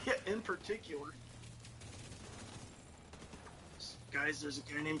 In particular. Guys, there's a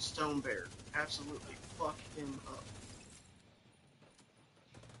guy named Stone Bear. Absolutely fuck him up.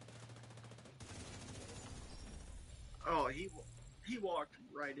 Oh, he walked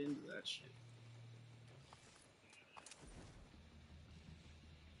right into that shit.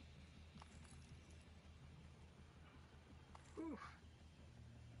 Oof.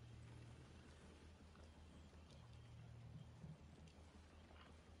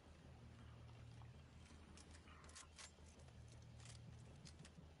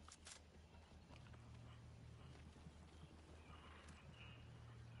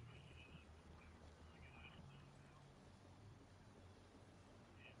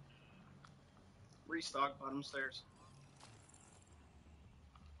 Restock bottom stairs.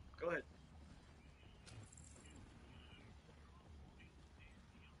 Go ahead.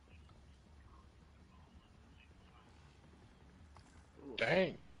 Oof.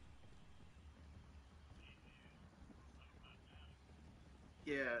 Dang.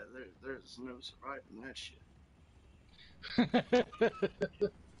 Yeah, there's no surviving that shit.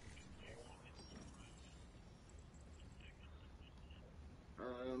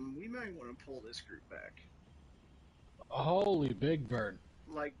 We might want to pull this group back. Holy Big Bird.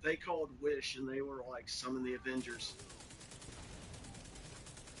 Like, they called Wish, and they were like, summon the Avengers.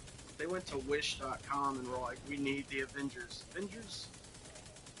 They went to wish.com and were like, we need the Avengers. Avengers?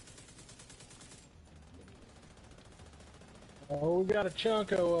 Oh, we got a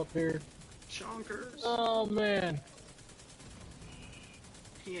Chunko up here. Chonkers? Oh, man.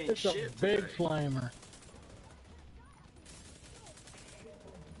 He ain't It's a shit big today. flamer.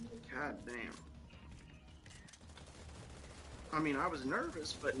 God damn. I mean, I was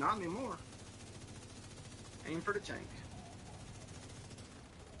nervous, but not anymore. Aim for the tank.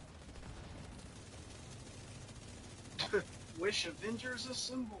 Wish Avengers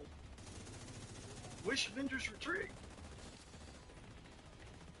assemble. Wish Avengers retreat.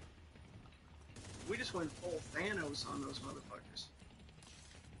 We just went full Thanos on those motherfuckers.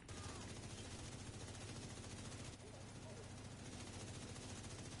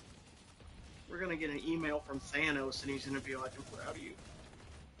 We're gonna get an email from Thanos and he's gonna be like, I'm proud of you.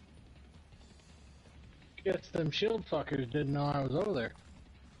 Guess them shield fuckers didn't know I was over there.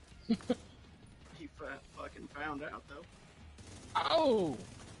 He fucking found out though. Oh!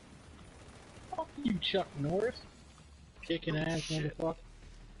 Fuck you, Chuck Norris. Kicking Oh, ass, shit. motherfucker.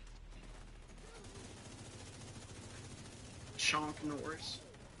 Chonk Norris.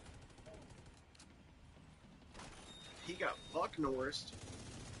 He got Buck Norris.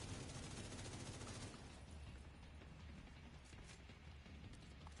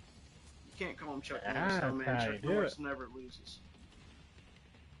 You can't call him Chuck Norris though, man. That's how Chuck you do Norris it. never loses.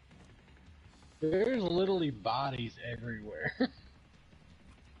 There's literally bodies everywhere.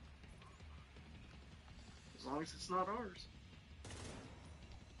 As long as it's not ours.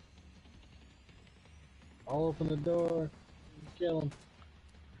 I'll open the door. Kill him.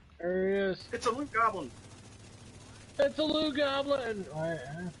 There he is. It's a loot goblin. It's a loot goblin!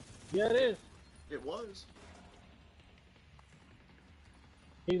 Yeah, it is. It was.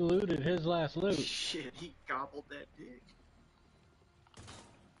 He looted his last loot. Shit, he gobbled that dick.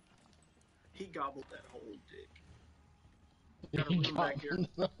 He gobbled that whole dick. Got a room back here.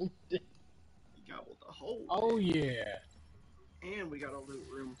 He gobbled the whole Oh, dick. yeah. And we got a loot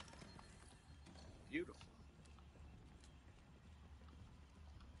room. Beautiful.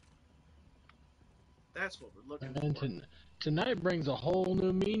 That's what we're looking And for. tonight brings a whole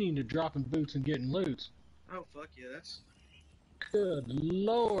new meaning to dropping boots and getting loots. Oh fuck yeah, Good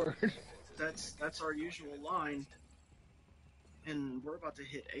lord. that's our usual line. And we're about to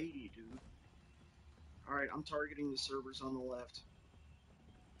hit 80, dude. Alright, I'm targeting the servers on the left.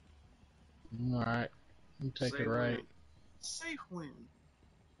 Alright. You take Say it right. when. Say when.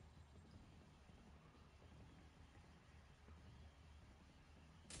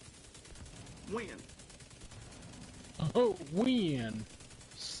 When. Oh, win.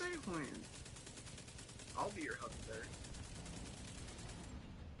 Say when. I'll be your huckleberry.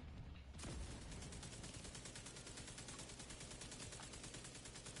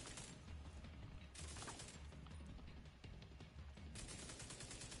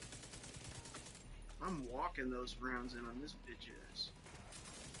 I'm walking those rounds in on this bitch ass.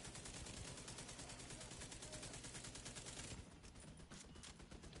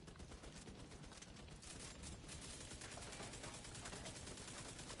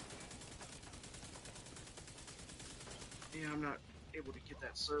 Yeah, I'm not able to get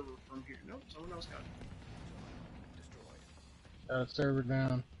that server from here. Nope, someone else got it. Destroyed. Got a server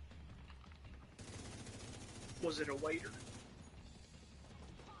down. Was it a waiter?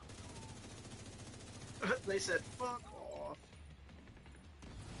 They said, fuck off.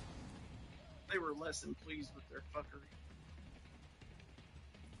 They were less than pleased with their fuckery.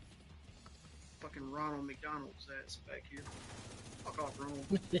 Fucking Ronald McDonald's ass back here. Fuck off, Ronald.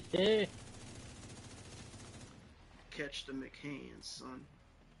 Catch the McCanns, son.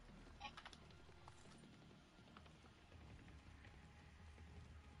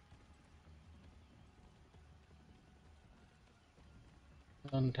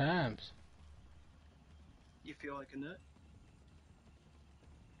 Sometimes. You feel like a nut?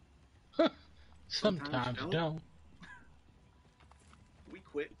 Sometimes don't. don't. We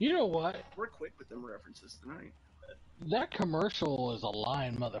quit. You know what? We're quick with them references tonight. That commercial is a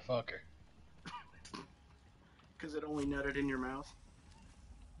lying motherfucker. Because it only nutted in your mouth.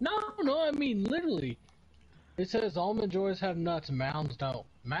 No, I mean literally. It says almond joys have nuts, mounds don't.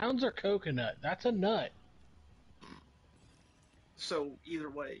 Mounds are coconut. That's a nut. So either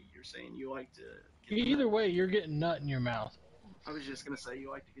way, you're saying you like to get the Either nut. way, you're getting nut in your mouth. I was just going to say you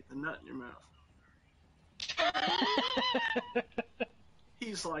like to get the nut in your mouth.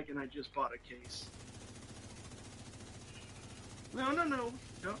 He's like, and I just bought a case. No.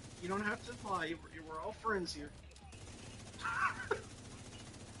 You don't have to lie. We're all friends here.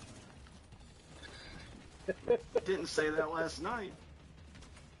 Didn't say that last night.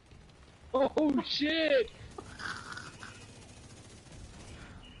 Oh shit!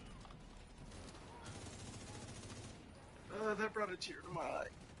 That brought a tear to my eye.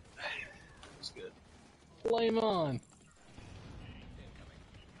 It was good. Flame on.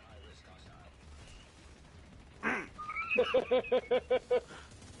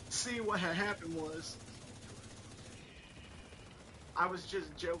 See, what had happened was, I was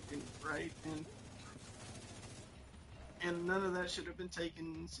just joking, right? And none of that should have been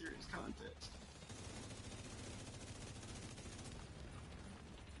taken in serious context.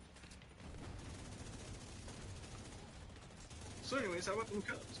 So anyways, how about them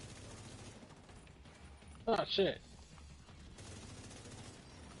Cubs? Oh shit.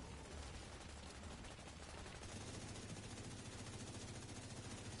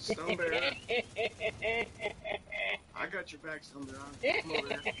 Stone Bear. I got your back, Stone Bear. I'm over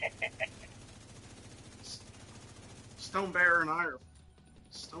here. Stone Bear and I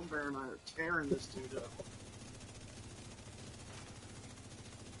are tearing this dude up.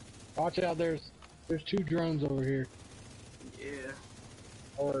 Watch out, there's 2 drones over here. Yeah.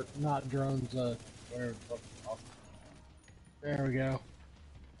 Or not drones, where there we go.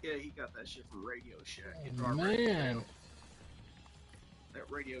 Yeah, he got that shit from Radio Shack. Oh, man. That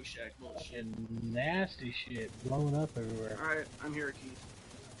Radio Shack bullshit. And nasty shit blowing up everywhere. Alright, I'm here, Keith.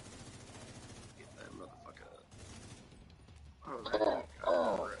 Get that motherfucker up. Oh, that dude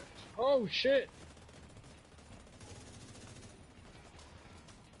got wrecked. Oh shit!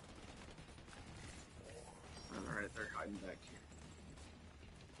 Alright, they're hiding back here.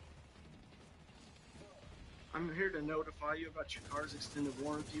 I'm here to notify you about your car's extended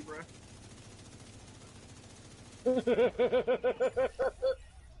warranty, bro.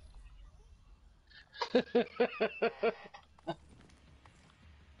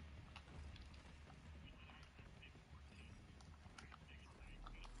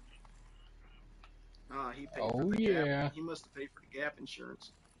 He paid for the Gap. He must have paid for the Gap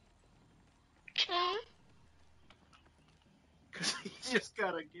insurance. Because he just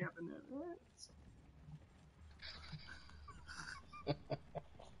got a Gap in that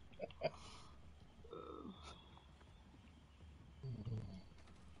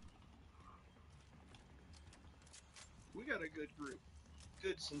We got a good group.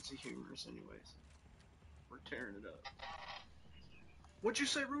 Good sense of humor, anyways. We're tearing it up. What'd you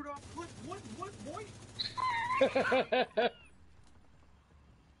say, Rudolph? What, boy?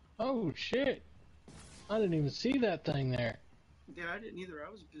 Oh shit! I didn't even see that thing there. Yeah, I didn't either. I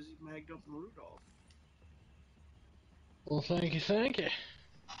was busy mag dumping Rudolph. Well, thank you, thank you.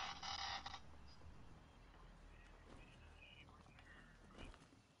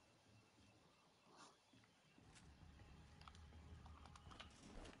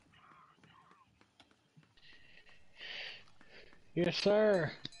 Yes,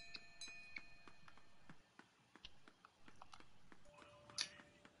 sir.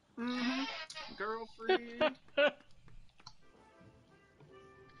 Mm-hmm. Girlfriend.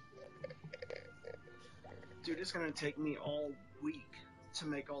 Dude, it's gonna take me all week to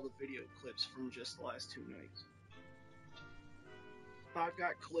make all the video clips from just the last 2 nights. I've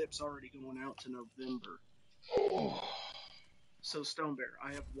got clips already going out to November. So, Stone Bear,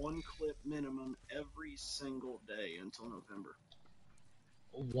 I have 1 clip minimum every single day until November.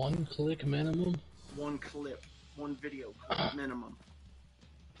 1 click minimum? 1 clip. 1 video clip minimum.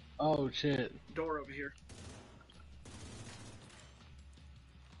 Oh shit. Door over here.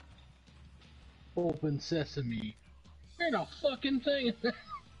 Open sesame. Ain't a fucking thing.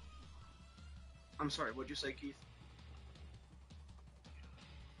 I'm sorry, what'd you say, Keith?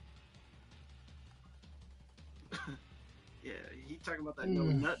 Yeah, he talking about that no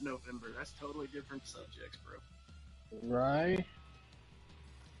nut November. That's totally different subjects, bro. Right?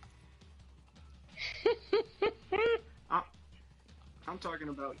 I'm talking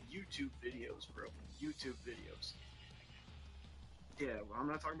about YouTube videos, bro. YouTube videos. Yeah, well, I'm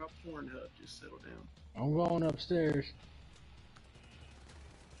not talking about Pornhub. Just settle down. I'm going upstairs.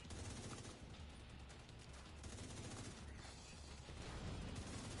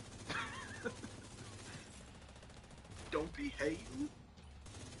 Don't be hating.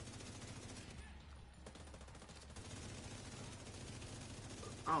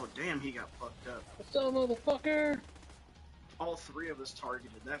 Oh, damn, he got fucked up. What's up, motherfucker? All 3 of us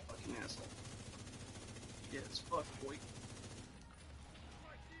targeted that fucking asshole. Yeah, it's fucked, boy.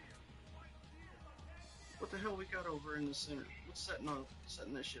 What the hell we got over in the center? What's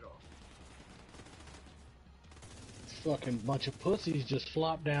setting that shit off? Fucking bunch of pussies just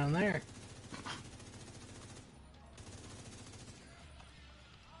flopped down there.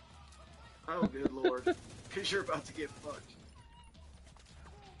 Oh, good lord. Because you're about to get fucked.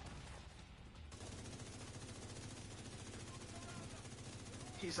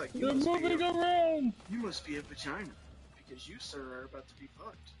 He's like, you must be a vagina. Because you, sir, are about to be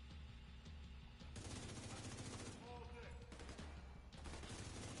fucked.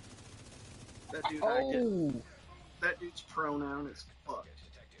 That dude I did. That dude's pronoun is fucked.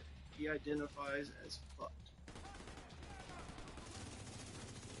 Detected. He identifies as fucked.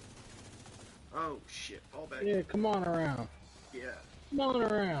 Oh shit, fall back. Yeah, come on around. Yeah. Come on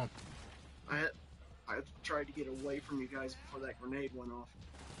around. I tried to get away from you guys before that grenade went off.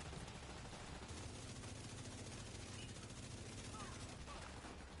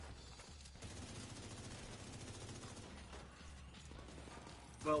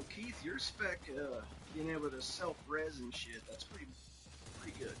 Well, Keith, your spec, being able to self-res and shit, that's pretty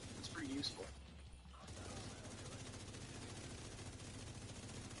good. That's pretty useful.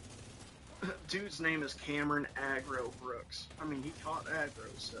 Dude's name is Cameron Aggro Brooks. I mean, he taught aggro,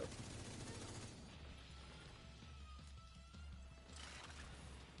 so.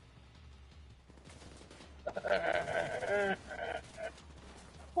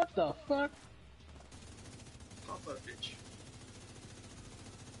 What the fuck? Pop up, bitch.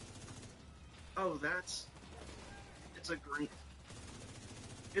 Oh, it's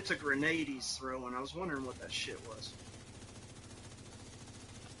a grenade he's throwing. I was wondering what that shit was.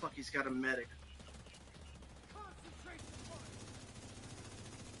 Fuck, he's got a medic.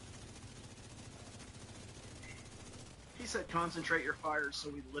 He said concentrate your fires, so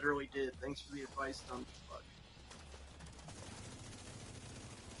we literally did. Thanks for the advice, dumb fuck.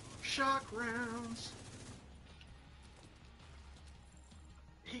 Shock rounds.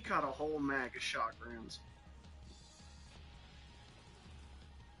 He caught a whole mag of shock rounds.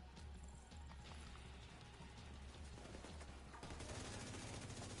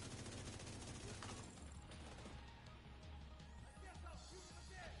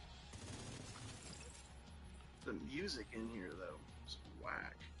 The music in here, though, is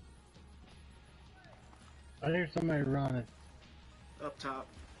whack. I hear somebody running. Up top.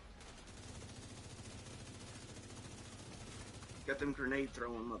 Got them grenade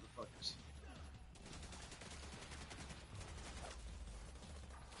throwing motherfuckers.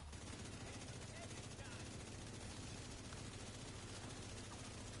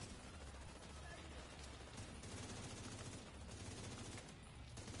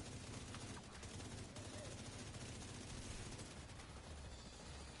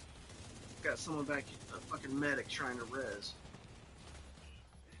 Got someone back, a fucking medic trying to res.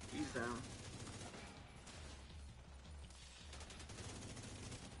 He's down.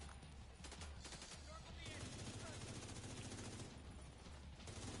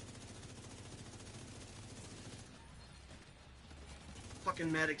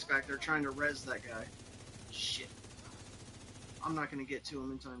 Fucking medic's back there trying to res that guy. Shit. I'm not gonna get to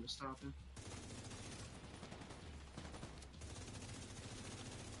him in time to stop him.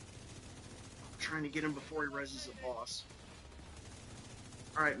 Trying to get him before he reses a boss.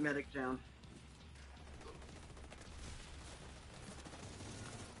 Alright, medic down.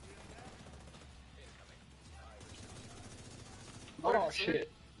 Oh shit.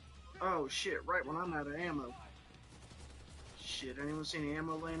 Oh shit, right when I'm out of ammo. Shit, anyone see any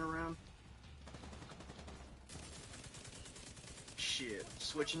ammo laying around? Shit,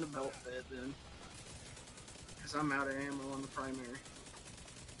 switching to belt fed then. Because I'm out of ammo on the primary.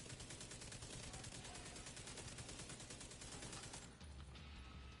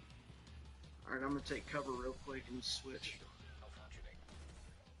 Alright, I'm gonna take cover real quick and switch.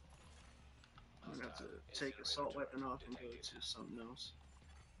 I'm gonna have to take assault weapon off and go to something else.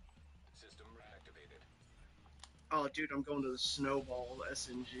 System reactivated. Oh, dude, I'm going to the Snowball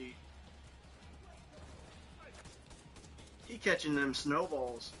SMG. He catching them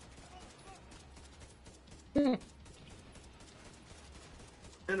snowballs. Hmm.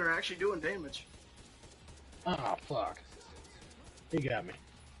 And they're actually doing damage. Oh fuck. He got me.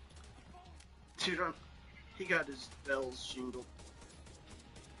 Dude, he got his bells jingled.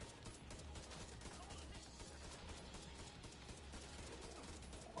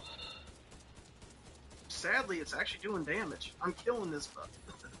 Sadly, it's actually doing damage. I'm killing this fuck.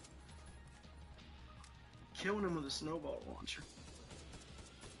 Killing him with a snowball launcher.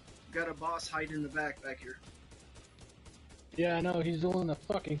 Got a boss hiding in the back here. Yeah, I know, he's the one that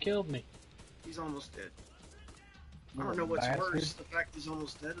fucking killed me. He's almost dead. I don't know what's Bastard. worse, the fact he's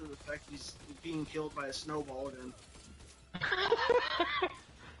almost dead or the fact he's being killed by a snowball again. I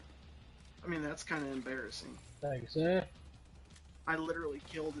mean, that's kind of embarrassing. Thanks, eh? I literally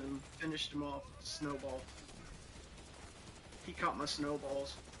killed him, finished him off with a snowball. He caught my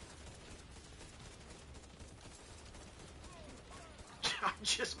snowballs. I'm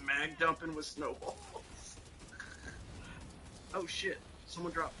just mag dumping with snowballs. Oh shit,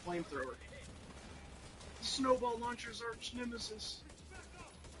 someone dropped flamethrower. Snowball launcher's arch nemesis.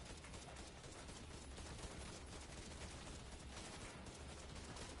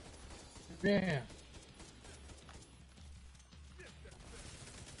 Yeah.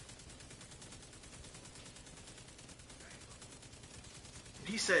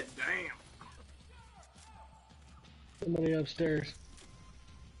 He said, damn. Somebody upstairs.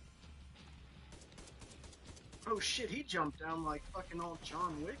 Oh shit, he jumped down like fucking all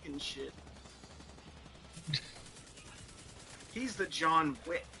John Wick and shit. He's the John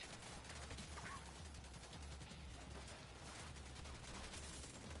Wick.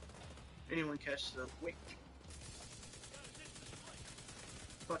 Anyone catch the Wick?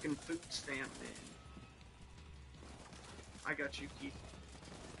 Fucking food stamp, man. I got you, Keith.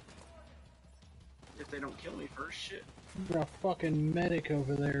 If they don't kill me first, shit. Got a fucking medic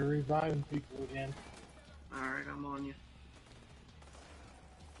over there reviving people again. Alright, I'm on you.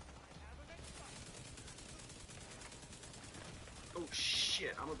 Oh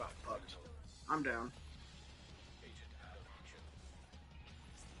shit, I'm about fucked. I'm down. Agent out of action.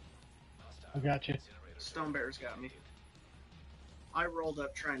 I got you. Stone Bear's got me. I rolled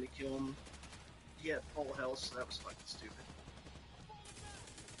up trying to kill him. He had full health, so that was fucking stupid.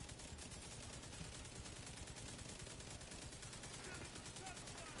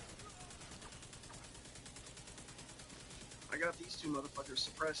 I got these two motherfuckers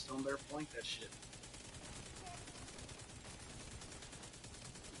suppressed. Stone Bear, flank that shit.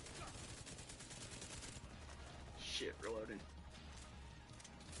 Shit, reloading.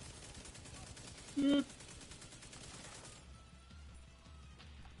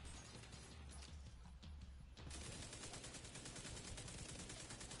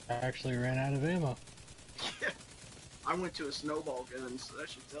 I actually ran out of ammo. Yeah. I went to a snowball gun, so that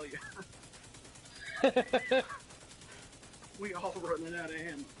should tell you. We all running out of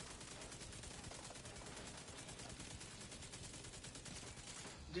ammo.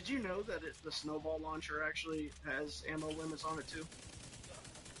 Did you know that the snowball launcher actually has ammo limits on it too?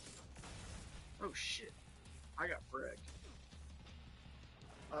 Oh shit. I got fragged.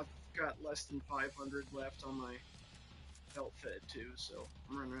 I've got less than 500 left on my belt fed too, so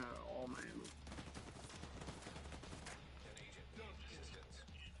I'm running out of all my ammo. An agent needs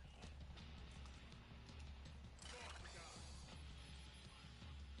assistance.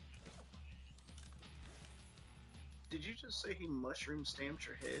 Did you just say he mushroom stamped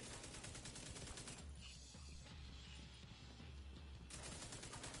your head?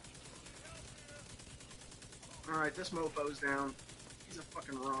 Alright, this mofo's down. He's a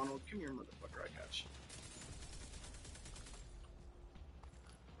fucking Ronald. Come here, motherfucker, I got you.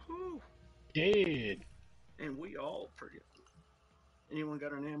 Whew. Dead. And we all pretty. Anyone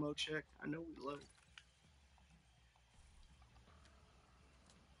got an ammo check? I know we low.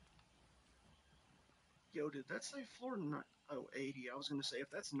 Yo, did that say floor 80? I was gonna say, if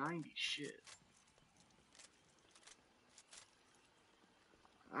that's 90, shit.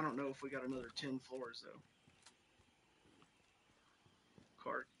 I don't know if we got another 10 floors, though.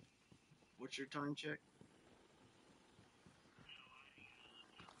 Cart, what's your time check?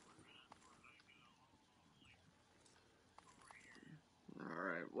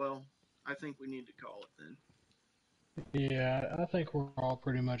 Alright, well, I think we need to call it then. Yeah, I think we're all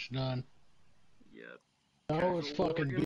pretty much done. Yep. I was fucking